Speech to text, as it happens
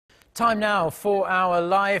Time now for our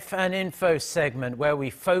Life and Info segment, where we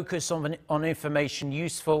focus on information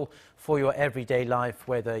useful for your everyday life,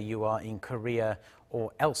 whether you are in Korea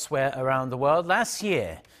or elsewhere around the world. Last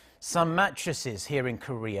year, some mattresses here in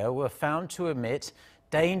Korea were found to emit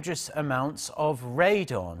dangerous amounts of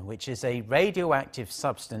radon, which is a radioactive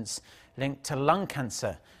substance linked to lung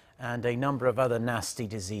cancer and a number of other nasty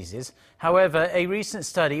diseases. However, a recent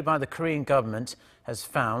study by the Korean government has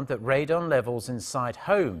found that radon levels inside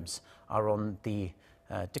homes are on the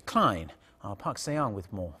decline. Park Se-young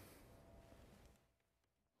with more.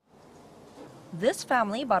 This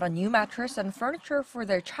family bought a new mattress and furniture for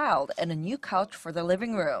their child and a new couch for the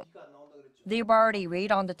living room. They borrowed a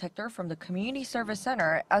radon detector from the community service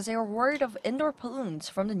center as they were worried of indoor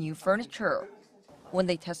pollutants from the new furniture. When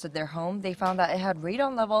they tested their home, they found that it had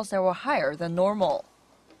radon levels that were higher than normal.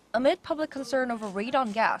 Amid public concern over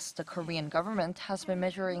radon gas, the Korean government has been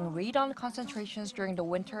measuring radon concentrations during the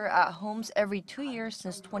winter at homes every 2 years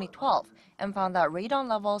since 2012 and found that radon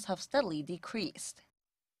levels have steadily decreased.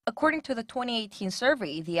 According to the 2018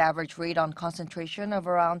 survey, the average radon concentration of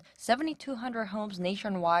around 7,200 homes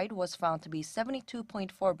nationwide was found to be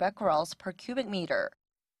 72.4 becquerels per cubic meter.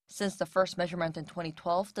 Since the first measurement in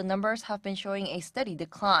 2012, the numbers have been showing a steady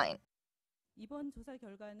decline.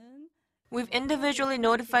 We've individually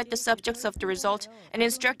notified the subjects of the result and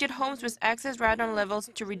instructed homes with excess radon levels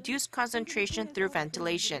to reduce concentration through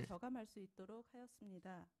ventilation.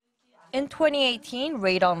 In 2018,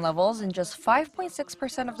 radon levels in just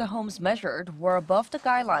 5.6% of the homes measured were above the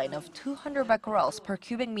guideline of 200 becquerels per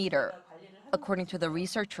cubic meter. According to the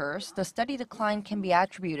researchers, the steady decline can be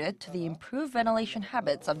attributed to the improved ventilation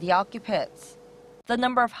habits of the occupants. The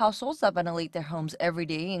number of households that ventilate their homes every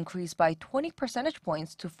day increased by 20 percentage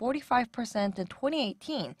points to 45% in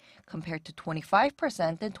 2018, compared to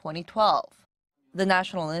 25% in 2012. The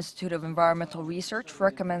National Institute of Environmental Research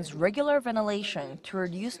recommends regular ventilation to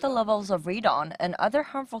reduce the levels of radon and other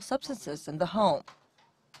harmful substances in the home.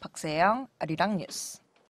 Park Se-young, Arirang News.